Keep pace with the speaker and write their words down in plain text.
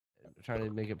trying to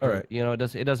make it. All right. You know, it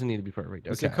doesn't need to be perfect.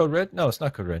 Is Okay. it code red? No, it's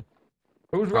not code red.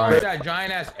 Who's wrong with that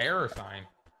giant ass error sign?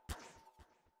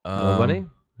 Nobody.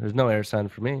 There's no air sign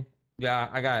for me. Yeah,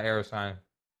 I got an error sign.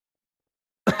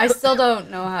 I still don't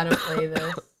know how to play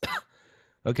this.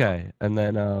 Okay, and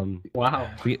then Wow.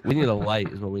 we need a light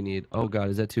is what we need. Oh God,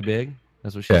 is that too big?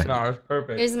 That's what she said. No, it's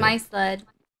perfect. Here's my sled.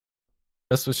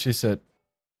 That's what she said.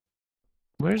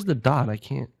 Where's the dot? I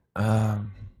can't. There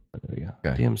There we go.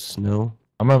 Okay. Damn snow.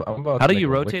 I'm about How to do you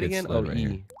make a rotate wicked again? sled Oh, right E.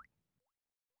 here.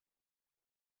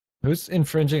 Who's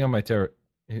infringing on my territory?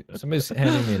 Somebody's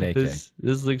handing me an AK.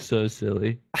 This looks so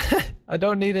silly. I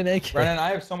don't need an AK. Brennan, I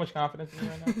have so much confidence in you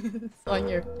right now. It's on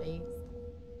your face.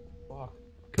 Fuck.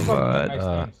 Come Fuck, on.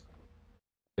 nice things.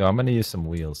 Yo, I'm gonna use some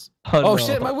wheels. Oh, Oh no.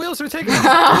 shit, my wheels are taking.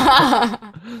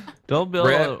 Don't build.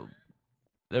 Brett.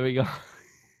 There we go.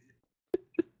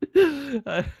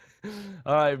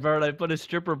 All right, Vern. I put a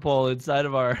stripper pole inside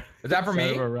of our. Is that for inside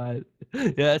me? of our ride. Yeah,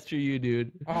 that's for you,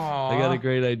 dude. I got a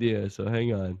great idea. So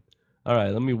hang on. All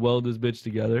right, let me weld this bitch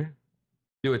together.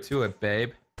 Do it to it,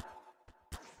 babe.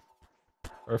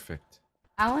 Perfect.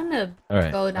 I want to All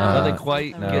right. go down. Nothing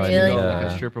quite no, gets I to need, go like a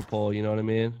uh, stripper pole. You know what I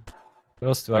mean? What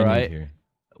else do All I right. need here?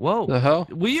 Whoa. The hell?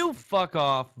 Will you fuck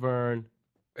off, Vern?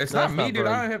 It's No, not it's me, not dude.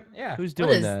 Vern. I don't have. Yeah. Who's What doing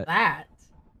is that? that?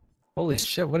 Holy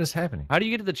shit, what is happening? How do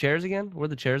you get to the chairs again? Where are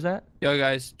the chairs at? Yo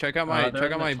guys, check out my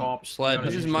they're in the top sled.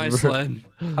 This is notification. my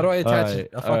sled. How do I attach Alright,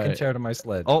 a fucking alright. chair to my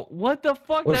sled? Oh, what the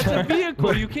fuck? Where's- That's a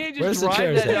vehicle. You can't Where's just the drive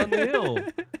chairs that at? down the hill.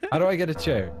 How do I get a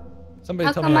chair? Somebody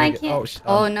How tell me come how I to get... can't?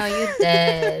 Oh, no, you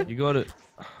dead. You go to.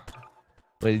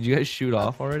 Wait, did you guys shoot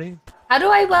off already? How do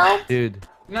I weld? Dude,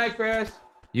 Good night, Chris.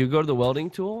 you go to the welding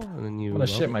tool and then you. I'm gonna weld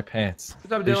shit it. my pants.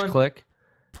 What's up, Just Dylan?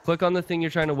 click on the thing you're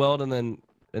trying to weld and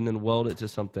then weld it to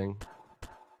something.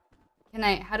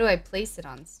 How do I place it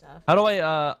on stuff? How do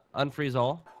I unfreeze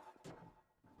all?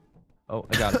 Oh,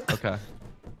 I got it. Okay.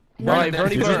 No, All right, That's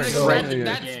Bernie Burns. physically- Right in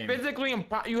That's the game. physically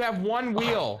impossible. You have one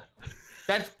wheel.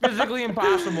 That's physically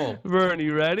impossible. Vern,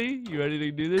 you ready? You ready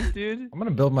to do this, dude? I'm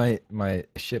gonna build my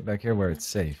shit back here where it's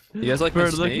safe. You guys like my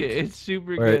Vern, look, snake? it's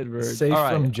super Where good, Vern. it's safe All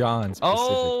right. from John specifically.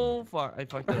 Oh, fuck! I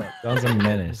fucked it up. John's a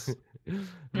menace.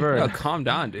 Vern, Yo, calm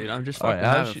down, dude. I'm just All right, fucking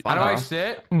how having should- fun. How do I bro.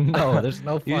 sit? No, there's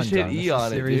no fun. You just hit John. E This is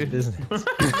on it, serious dude. business.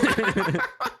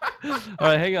 All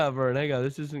right, hang on, Vern. Hang on.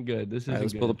 This isn't good. This Alright, isn't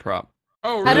let's good. build a prop.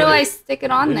 Oh, How really? do I stick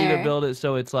it on We need to there? build it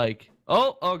so it's like.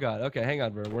 Oh God. Okay, hang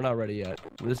on, Vern. We're not ready yet.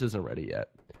 This isn't ready yet.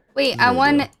 Wait, I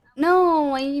want.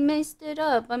 No, I messed it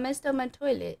up. I messed up my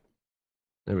toilet.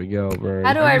 There we go, Vern.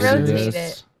 How do I Do rotate this.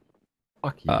 it?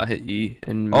 Fuck you. Hit E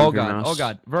and Oh move your God. mouse. Oh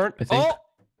God. Vern. I think. Oh,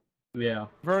 Yeah.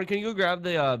 Vern. Can you go grab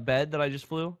the bed that I just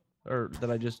flew, or that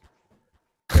I just?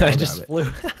 I I'll just grab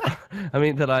it. flew. I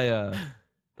mean that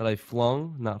I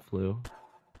flung, not flew.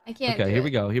 I can't. Okay, do here it. we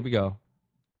go. Here we go.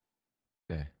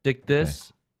 Okay. Stick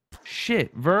this.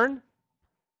 Shit, Vern.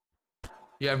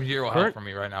 You have zero Vern? help from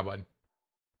me right now, bud.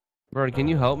 Vern, can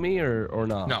you help me or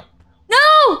not? No.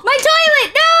 No, my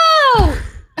toilet. No.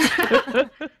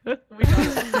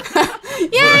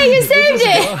 Yeah, you saved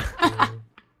it.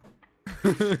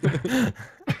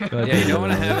 God Yeah, you damn don't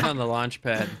want to it. have it on the launch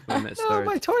pad when it No, starts.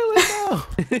 my toilet, no.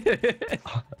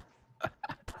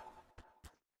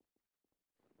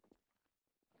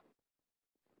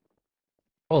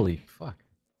 Holy fuck.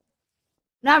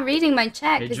 I'm not reading my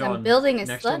chat Hey, because John, I'm building a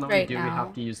next sled one that we right do, we now.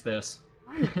 have to use this.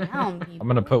 Calm down, people. I'm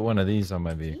gonna put one of these on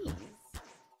my vehicle. Jeez.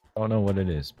 I don't know what it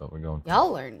is, but we're going.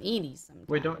 Y'all are needy sometimes.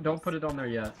 Wait, don't put it on there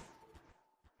yet.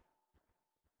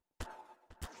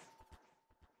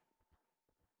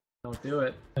 Don't do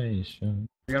it. Hey, Sean.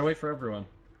 We gotta wait for everyone.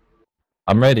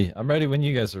 I'm ready. I'm ready when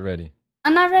you guys are ready.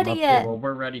 I'm not ready up yet. Well,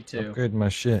 we're ready too. Upgrade my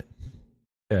shit.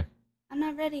 I'm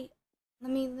not ready.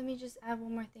 Let me just add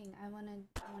one more thing. I wanna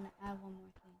add one more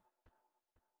thing.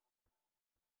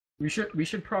 We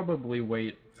should probably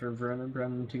wait for Vern and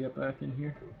Brennan to get back in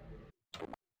here.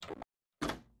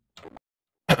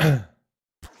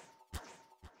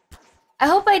 I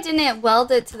hope I didn't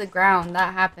weld it to the ground.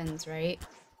 That happens, right?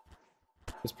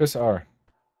 Let's press R.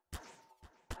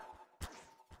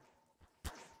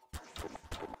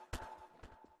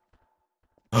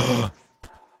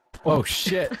 Oh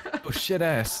shit. Oh shit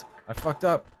ass. I fucked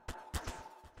up.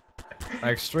 I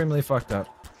extremely fucked up.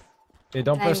 Hey,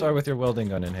 don't press R with your welding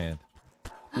gun in hand.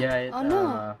 Yeah, it, Oh,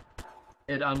 no.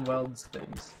 It unwelds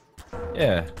things.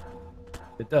 Yeah.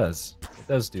 It does. It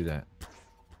does do that.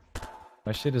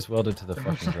 My shit is welded to the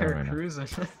fucking ground right now. Cruising.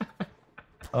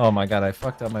 Oh my god, I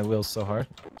fucked up my wheels so hard.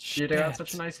 Dude, I got Shit.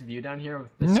 such a nice view down here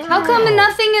with this. No. How come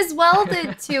nothing is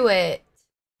welded to it?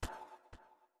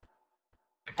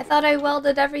 I thought I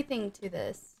welded everything to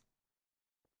this.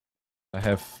 I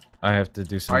have I have to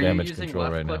do some Are you damage using control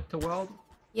left right now. click to weld?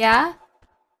 Yeah?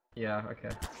 Yeah, okay.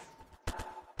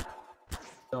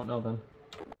 Don't know then.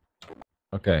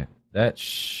 Okay, that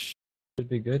should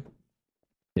be good.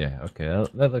 Yeah, okay,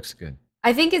 that looks good.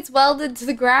 I think it's welded to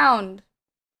the ground.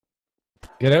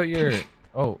 Get out your...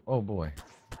 Oh boy.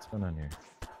 What's going on here?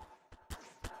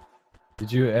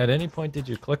 Did you, at any point, did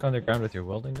you click on the ground with your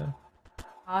welding gun?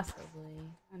 Possibly.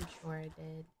 I'm sure I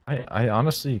did. I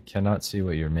honestly cannot see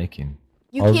what you're making.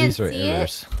 You All can't these are see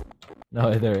errors.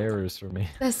 No, they're errors for me. it?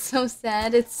 That's so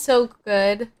sad. It's so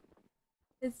good.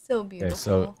 It's so beautiful. Okay,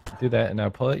 so do that, and now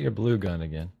pull out your blue gun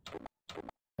again.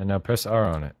 And now press R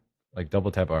on it. Like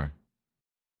double tap R.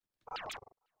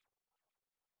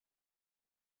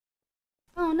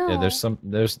 Oh no. Yeah,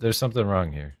 there's something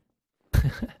wrong here.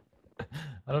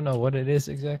 I don't know what it is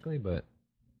exactly, but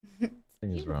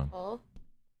something is wrong. Beautiful.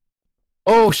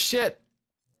 Oh shit!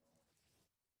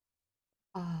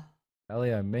 Oh.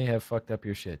 Ellie, I may have fucked up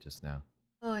your shit just now.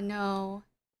 Oh no.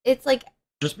 It's like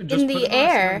Just in put the it on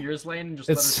air. yours lane and just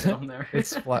It's- let it down there.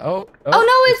 It's flat. Oh, Oh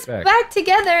no, it's back. back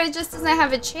together. It just doesn't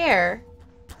have a chair.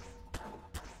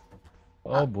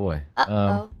 Oh boy.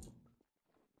 Uh-oh.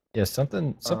 Yeah,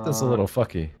 something's a little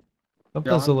fucky.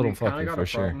 Something's a John, little we kinda fucky got for a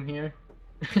sure. problem here.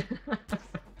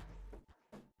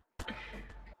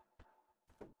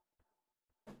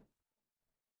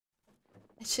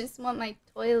 I just want my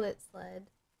toilet sled.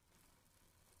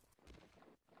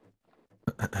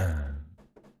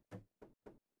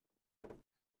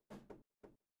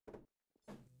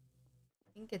 I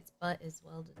think its butt is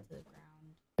welded to the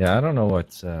ground. Yeah, I don't know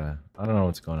what's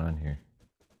going on here.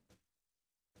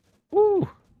 Woo!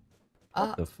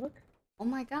 What the fuck? Oh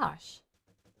my gosh.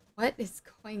 What is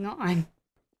going on?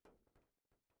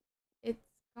 It's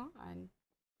gone.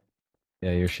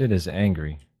 Yeah, your shit is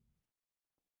angry.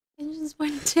 It just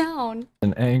went down.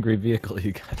 An angry vehicle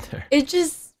you got there. It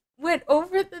just went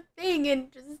over the thing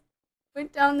and just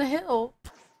went down the hill.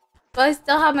 But I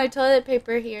still have my toilet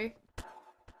paper here.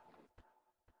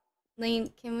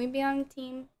 Lane, can we be on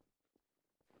team?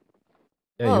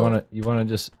 Yeah, Whoa. you wanna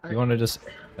just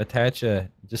attach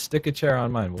just stick a chair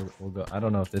on mine. We'll go. I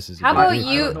don't know if this is. a How good about idea.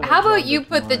 I you? don't know what How about John you did to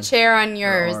put the mine. chair on Or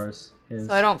yours, ours, his.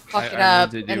 so I don't fuck it I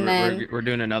up, need to do- and then we're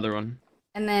doing another one.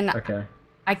 Okay.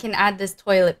 I can add this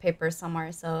toilet paper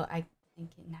somewhere, so I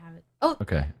can have it. Oh,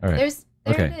 Okay. All right.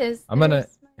 there Okay. it is. I'm gonna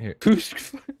There's my- here.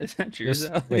 Is that yours?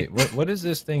 Just, wait. What is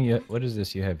this thing? What is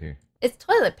this you have here? It's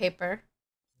toilet paper.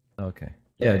 Okay.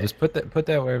 Yeah. Just put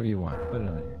that wherever you want. Put it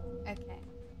on here. Okay.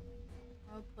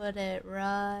 I'll put it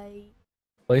right.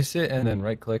 Place it and then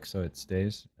right click so it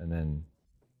stays, and then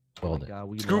weld it. God,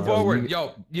 we Scoot love- forward. you-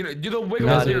 Yo, you know, do the You wiggle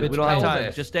guys here. are we don't have time.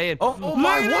 Pelvis. Just stay in. Oh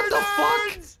my! What the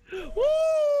fuck?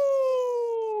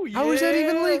 Woo! How is that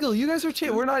even Yeah! legal? You guys are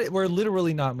cheating. We're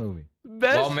literally not moving.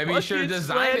 Best Well, maybe you should've fucking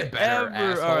designed sled it better,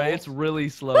 ever. All right, asshole. it's really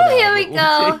slow. Oh, now, here we but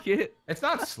go. We'll take it. It's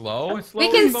not slow. It's slow.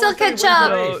 We can Slow still as they catch win up.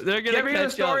 the No, race. they're You gonna ever hear the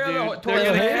catch story up, of the dude. They're tortoise gonna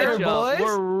and the hare? catch up. boys.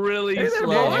 We're really Hey there,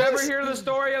 slow. Did you ever boys. hear the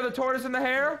story of the tortoise and the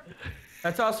hare?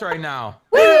 That's us right now.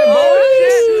 Whee!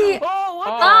 Oh, what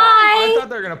Oh, the? I thought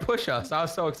they were gonna push us. I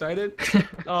was so excited.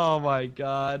 Oh my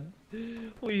god.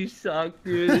 We suck,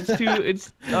 dude. It's too.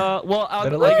 It's well.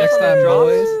 Better I luck guess next when it time, drops,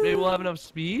 boys. maybe we'll have enough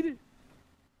speed.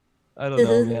 I don't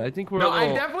know, man. I think we're. No, a I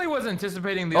little... definitely was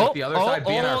anticipating the other side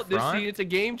being our front. See, it's a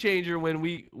game changer when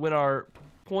our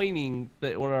pointing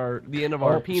when the end of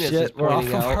our penis shit, is we're off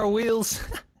pointing of out. our wheels.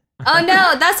 Oh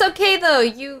no, that's okay though.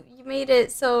 You made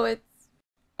it so it's.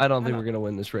 I don't think we're gonna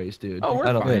win this race, dude. Oh, we're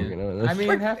I don't think fine. we're gonna win this. I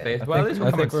mean, have faith. Well, at least I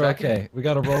we're think coming we're second. okay. We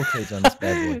got a roll cage on this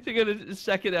bad boy. You're gonna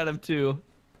second out of two.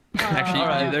 Actually,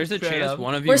 Alright, there's a fair chance enough.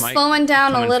 one of you We're might. slowing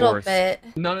down come a in little fourth. bit.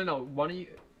 No. One of you.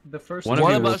 The first One of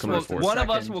One you of will us come in will. fourth. One of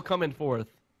us Second. will come in fourth.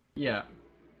 Yeah.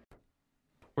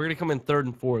 We're gonna come in third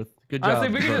and fourth. Good Honestly,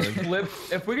 job. if we could just Vern. flip,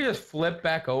 if we could just flip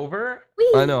back over,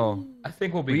 Whee! I know. I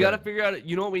think we'll be. We good. gotta figure out.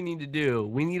 You know what we need to do?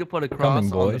 We need to put a Coming, cross on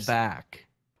the boys. back.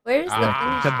 Where's the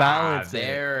Ah, To balance it.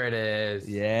 there it is.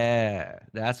 Yeah,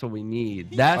 that's what we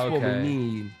need. That's what we Okay.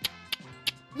 need.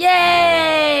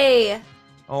 Yay!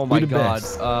 Oh my the god.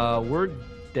 best. We're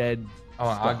dead. Oh,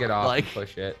 I'll get off Like- and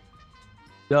push it.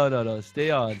 No.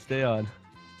 Stay on. Stay on.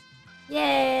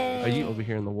 Yay! Are you over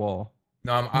here in the wall?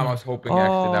 No, I was hoping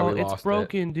actually that we it's lost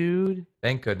broken, dude. it.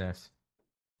 Thank goodness.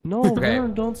 No, Okay.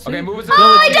 Vern, don't say. Okay, move us.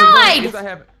 Oh, I died! Because I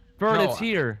have. Vern, No. it's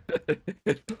here.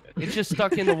 It's just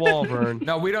stuck in the wall, Vern.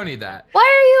 No, we don't need that. Why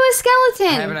are you a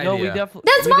I have an skeleton? No, we idea.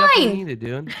 definitely. That's we definitely mine! need it,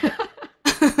 dude.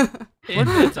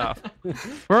 It's off.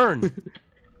 Vern.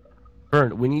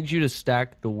 Vern, we need you to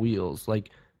stack the wheels. Like,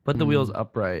 put the wheels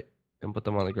upright and put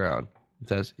them on the ground. It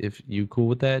says, if you cool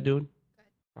with that, dude?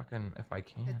 Fucking, if I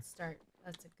can. Good start.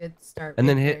 That's a good start. And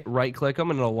then right hit there. right click them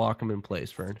and it'll lock them in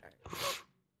place, Fern.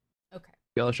 Okay.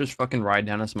 Yeah, let's just fucking ride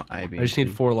down to some I I-beam. just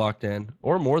need 4 locked in.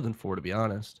 Or more than 4, to be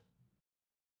honest.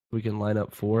 We can line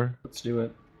up 4. Let's do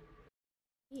it.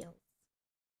 Wheels.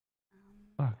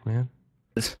 Fuck, man.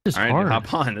 This is all right, hard.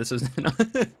 hop on. This is.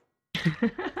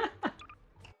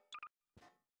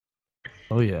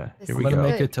 Oh, yeah. This Here is we I'm gonna go.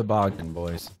 make it toboggan,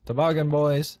 boys. Toboggan,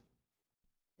 boys.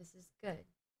 This is good.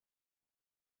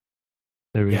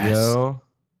 There we Yes. go.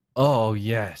 Oh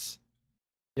yes.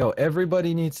 Yo,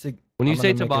 everybody needs to. When you I'm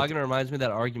say gonna make it- toboggan, it reminds me of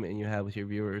that argument you had with your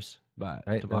viewers about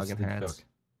Right, toboggan that's the hats.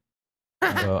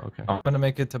 joke. So, Okay. I'm gonna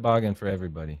make it toboggan for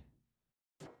everybody.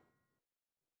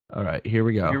 All right, here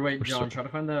we go. Here, wait, We're John. so- Try to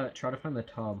find the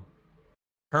tub.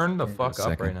 Turn the Wait a fuck up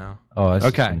second. right now. Oh, that's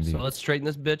just Okay, gonna be- so let's straighten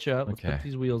this bitch up. Let's Okay. put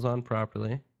these wheels on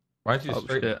properly. Why don't you Oh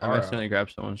straighten shit! the I car accidentally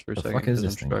grabbed someone's for a The second. fuck is 'cause I'm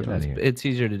this thing? Get struggling. out of here. It's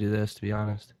easier to do this, to be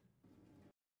honest.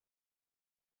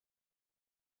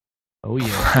 Oh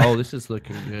yeah. Oh, this is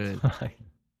looking good.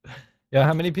 Yeah,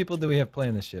 how many people do we have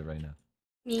playing this shit right now?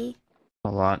 Me.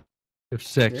 A lot. If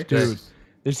sex, Six? dude.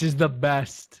 This is the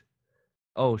best.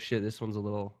 Oh shit, this one's a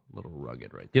little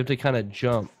rugged, right? You have to kind of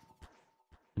jump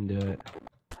and do it.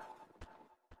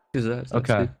 Is that?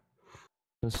 Okay.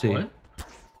 Let's see. What?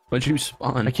 What'd you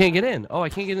spawn? I can't get in. Oh, I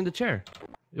can't get in the chair.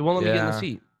 It won't let me get in the Yeah.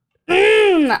 seat. I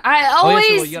Oh, yeah, always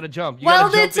so you gotta jump. You gotta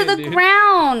weld it jump to in, the dude.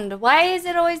 ground. Why is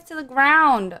it always to the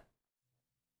ground?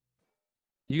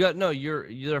 You got no.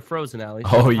 You're frozen, Allie.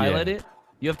 Oh, yeah. Highlight it.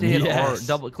 You have to hit Yes.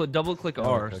 R. Double click Oh,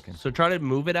 R. cooking. So try to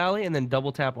move it, Allie, and then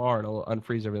double tap R, and it'll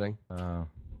unfreeze everything. Oh.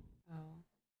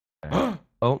 Oh.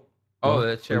 Oh, Well,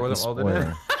 that chair Where's wasn't the welded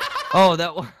in. spoiler? Oh,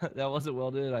 that wasn't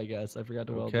welded in, I guess. I forgot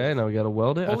to weld it. Okay, now we gotta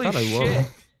weld it. Holy I thought I shit! welded.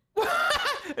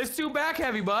 It's too back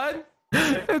heavy, bud.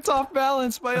 It's off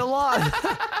balance by a lot.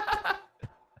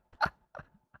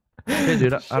 Hey,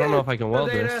 dude, I don't know if I can weld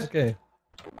Data. this. Okay.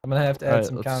 I'm gonna have to add Alright,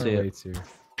 some let's see it. counterweights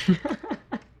here.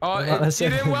 Oh, Hold on a you didn't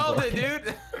second, weld bud. it,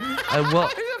 dude. I wel-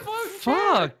 It's a fucking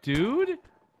chair. Fuck, dude.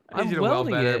 I need you I'm to weld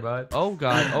welding better, it. bud. Oh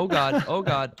god. Oh god. Oh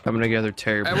god. Coming together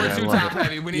terribly. Hey, we're I too love top it.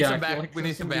 heavy. We need Yeah, some I feel back. like We this need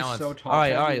is some gonna be balance. so top All right,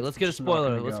 heavy, all right. it's Let's get a just not spoiler.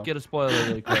 gonna Let's go. get a spoiler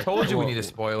really I quick. told you we Well, need a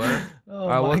spoiler. Oh All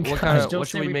right, what my kind gosh. of- Don't what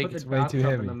say should we we make put it? the Way too bathtub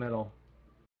heavy. in the middle.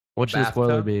 What should the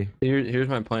spoiler be? Here's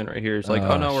my plan right here. It's like,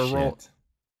 oh no, we're rolling. shit.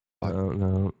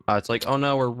 No. It's like, oh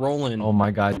no, we're rolling. Oh my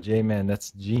god, J-Man,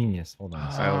 that's genius. Hold on.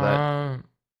 a second. Oh,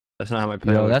 that's not how my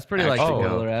plan. No, would that's pretty like actually Oh. go.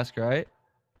 spoiler-esque, right?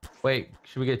 Wait,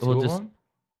 should we get 2 We'll of just- them?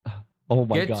 Oh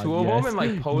my Get god. 2 of them and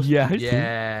like post. Yes.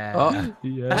 Yeah. Oh,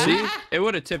 Yes. see, it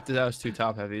would have tipped if that was too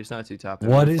top heavy. It's not too top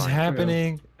heavy. What It's is fine.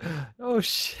 happening? Oh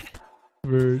shit.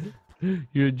 Bird.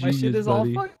 You're a My genius, shit is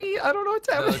buddy. all fucky. I don't know what's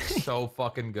That happening. looks so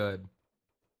fucking good.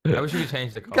 I wish we could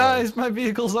change the color. Guys, my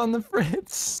vehicle's on the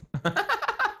fritz.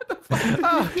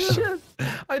 Oh shit.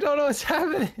 I don't know what's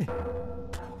happening.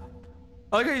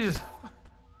 I like how you just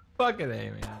fucking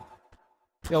A, man.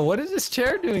 Yo, what is this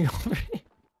chair doing over here?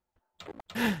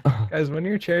 Guys, one of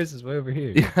your chairs is way over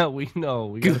here. Yeah, we know.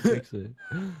 We gotta fix it.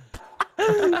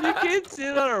 You can't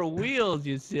sit on our wheels,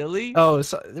 you silly. Oh,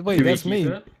 so, wait, Do we that's keep me.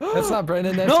 it? That's not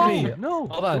Brendan, that's no, me. no.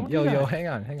 Hold on. don't do Yo, that. hang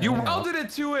on, hang on. You hang on. welded it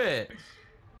to it.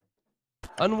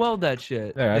 Unweld that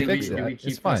shit. There, I Do we- fixed do we it. keep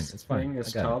It's fine. this It's fine. thing, I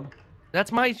this got it. tub?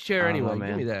 That's my chair I don't know, anyway.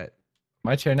 Give me man. that.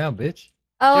 My chair now, bitch.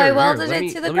 Oh, I Here, welded let it me-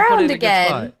 to the let me put it ground in a good again.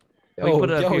 spot. We can Yo, put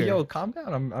it up yo, here. yo, calm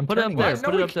down. I'm Put it up turning there. it. What?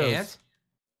 Put No, it we up those. can't.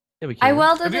 Yeah, we I can.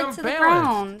 welded It'd be it to the unbalanced.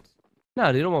 ground.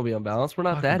 No, dude, it won't be unbalanced. We're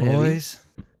not that Fucking heavy. boys.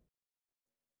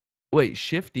 Wait,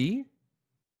 Shift E?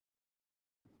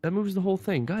 That moves the whole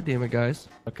thing. God damn it, guys.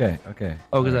 Okay, okay.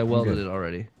 Oh, because I Alright, I'm welded good. it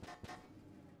already.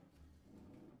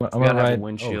 I'm You gonna gotta have a ride.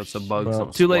 windshield so shit. bugs Well,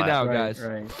 don't too late splat. now, Right, guys.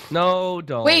 right. No,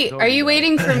 don't. Wait, don't are do you that.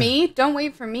 waiting for me? Don't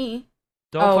wait for me.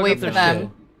 Don't Oh, fuck wait up their for them. shit.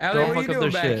 Allie, Don't what are fuck you up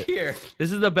doing their back shit. here?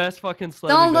 This is the best fucking sled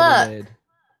Don't we've ever look. made.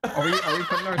 Are we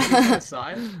putting our seats on the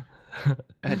side?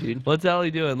 Yeah, dude. What's Allie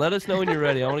doing? Let us know when you're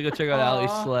ready. I want to go check out Allie's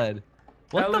Aw. sled.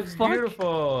 What That the looks fuck?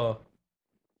 beautiful.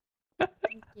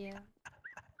 Thank you.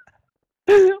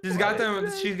 She's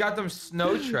got them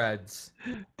snow treads.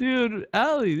 Dude,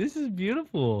 Allie, this is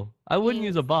beautiful. I wouldn't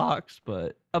use a box,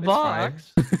 but a It's fine.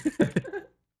 box.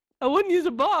 I wouldn't use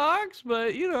a box,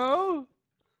 but you know.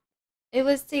 It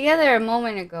was together a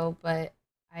moment ago, but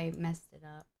I messed it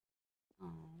up. Oh.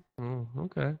 Oh,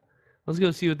 okay. Let's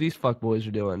go see what these fuckboys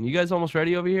are doing. You guys almost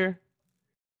ready over here?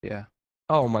 Yeah.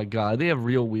 Oh my god, they have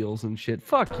real wheels and shit.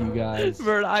 Fuck you guys.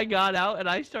 Vern, I got out and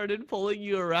I started pulling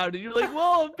you around and you're like,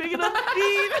 whoa, I'm big enough to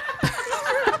eat.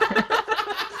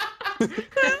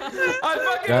 I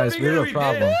fucking Guys, we figured have a we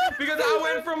problem. did because I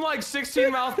went from like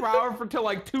 16 miles per hour to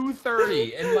like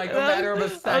 230 in like a matter of a I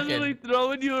was second. really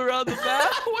throwing you around the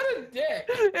back. What a dick!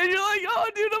 And you're like, oh,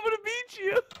 dude, I'm gonna beat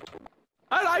you.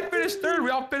 I finished third. We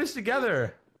all finished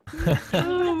together.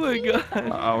 Oh my god.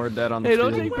 Oh, we're dead on the Hey,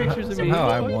 don't field. take pictures of me. Somehow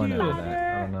I Fuck won you. out of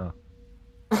that. I don't know.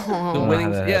 The know winning.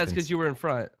 how that Yeah, it's happens. because you were in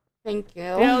front. Thank you.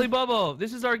 Hey, Ali Bubble,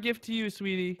 this is our gift to you,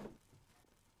 sweetie.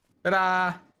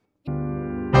 Ta-da!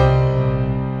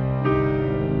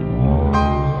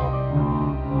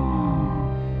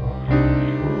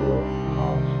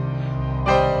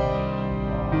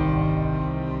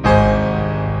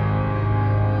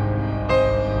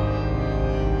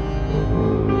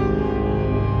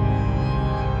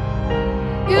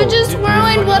 You just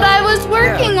ruined what I was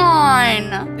working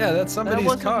on. Yeah, that's That somebody's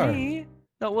wasn't car. me.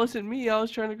 That wasn't me. I was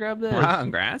trying to grab this. Wow,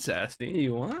 congrats, Asti.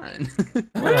 You won.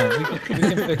 Hold on, we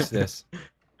can fix this.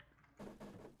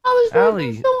 I was working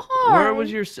Ali, so hard. where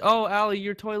was your? Oh, Ali,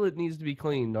 your toilet needs to be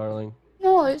cleaned, darling.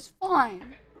 No, it's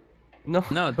fine. No,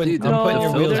 No, But dude, I'm putting the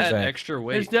your field wheels had back. extra there's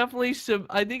weight. definitely some.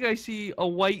 I think I see a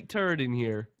white turd in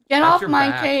here. Get That's off your my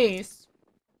back. case.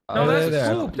 No, there, that's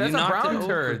there. a poop. That's You a knocked it brown over.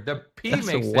 turd. The pee That's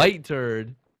makes a it. white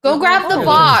turd. Go grab the Oh,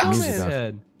 box. there's a Music snowman's off.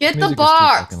 head. Get the Music is too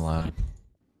box. fucking loud.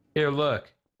 Here,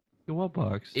 look. The what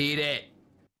box? Eat it.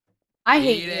 I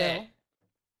hate Eat you. it.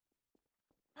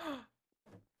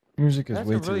 Music is That's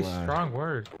way a too really loud. strong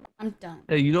word. I'm done.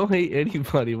 Hey, you don't hate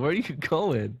anybody. Where are you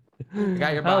going? I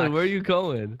got your Ali, box. where are you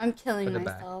going? I'm killing Put it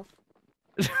back. myself.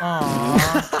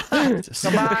 Aww.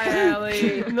 Goodbye,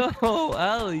 Allie. No,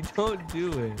 Ali, don't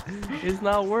do it. It's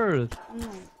not worth. No.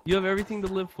 You have everything to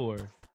live for.